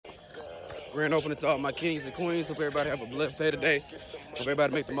Grand opening to all my kings and queens. Hope everybody have a blessed day today. Hope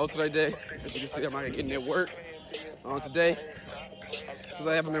everybody make the most of their day. As you can see, I'm out here getting at work today. Since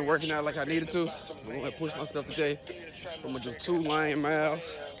I haven't been working out like I needed to, I'm gonna push myself today. I'm gonna do 2 lion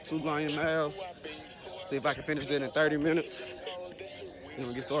miles. See if I can finish that in 30 minutes. And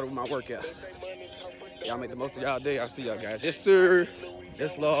we'll get started with my workout. Y'all make the most of y'all day. I'll see y'all guys. Yes, sir.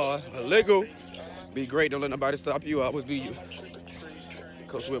 Yes, Lord. Illegal. Be great. Don't let nobody stop you. Always be you.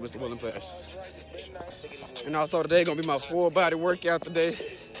 Coach Will, Mr. Will&Passion. And also today gonna be my full body workout today.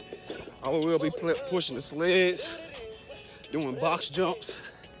 I will be pushing the sleds, doing box jumps,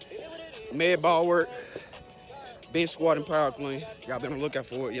 med ball work, bench squat, and power clean. Y'all be on the lookout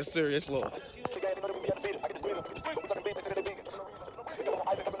for it. Yes, sir. Yes, Lord.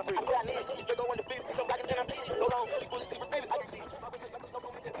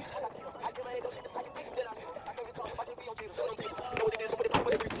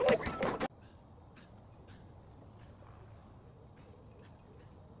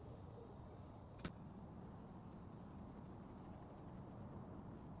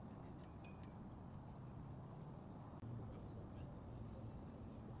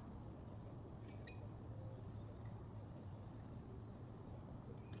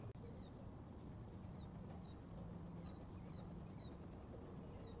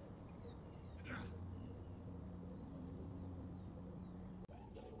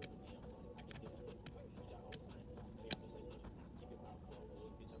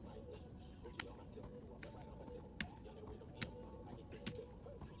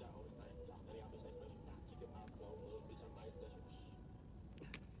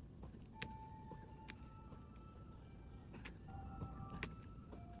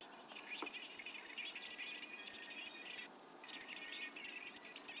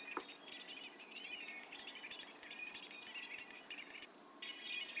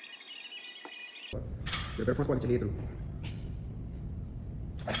 Prepare front squat, get your head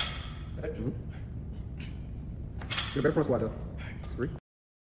through. Prepare front squat though.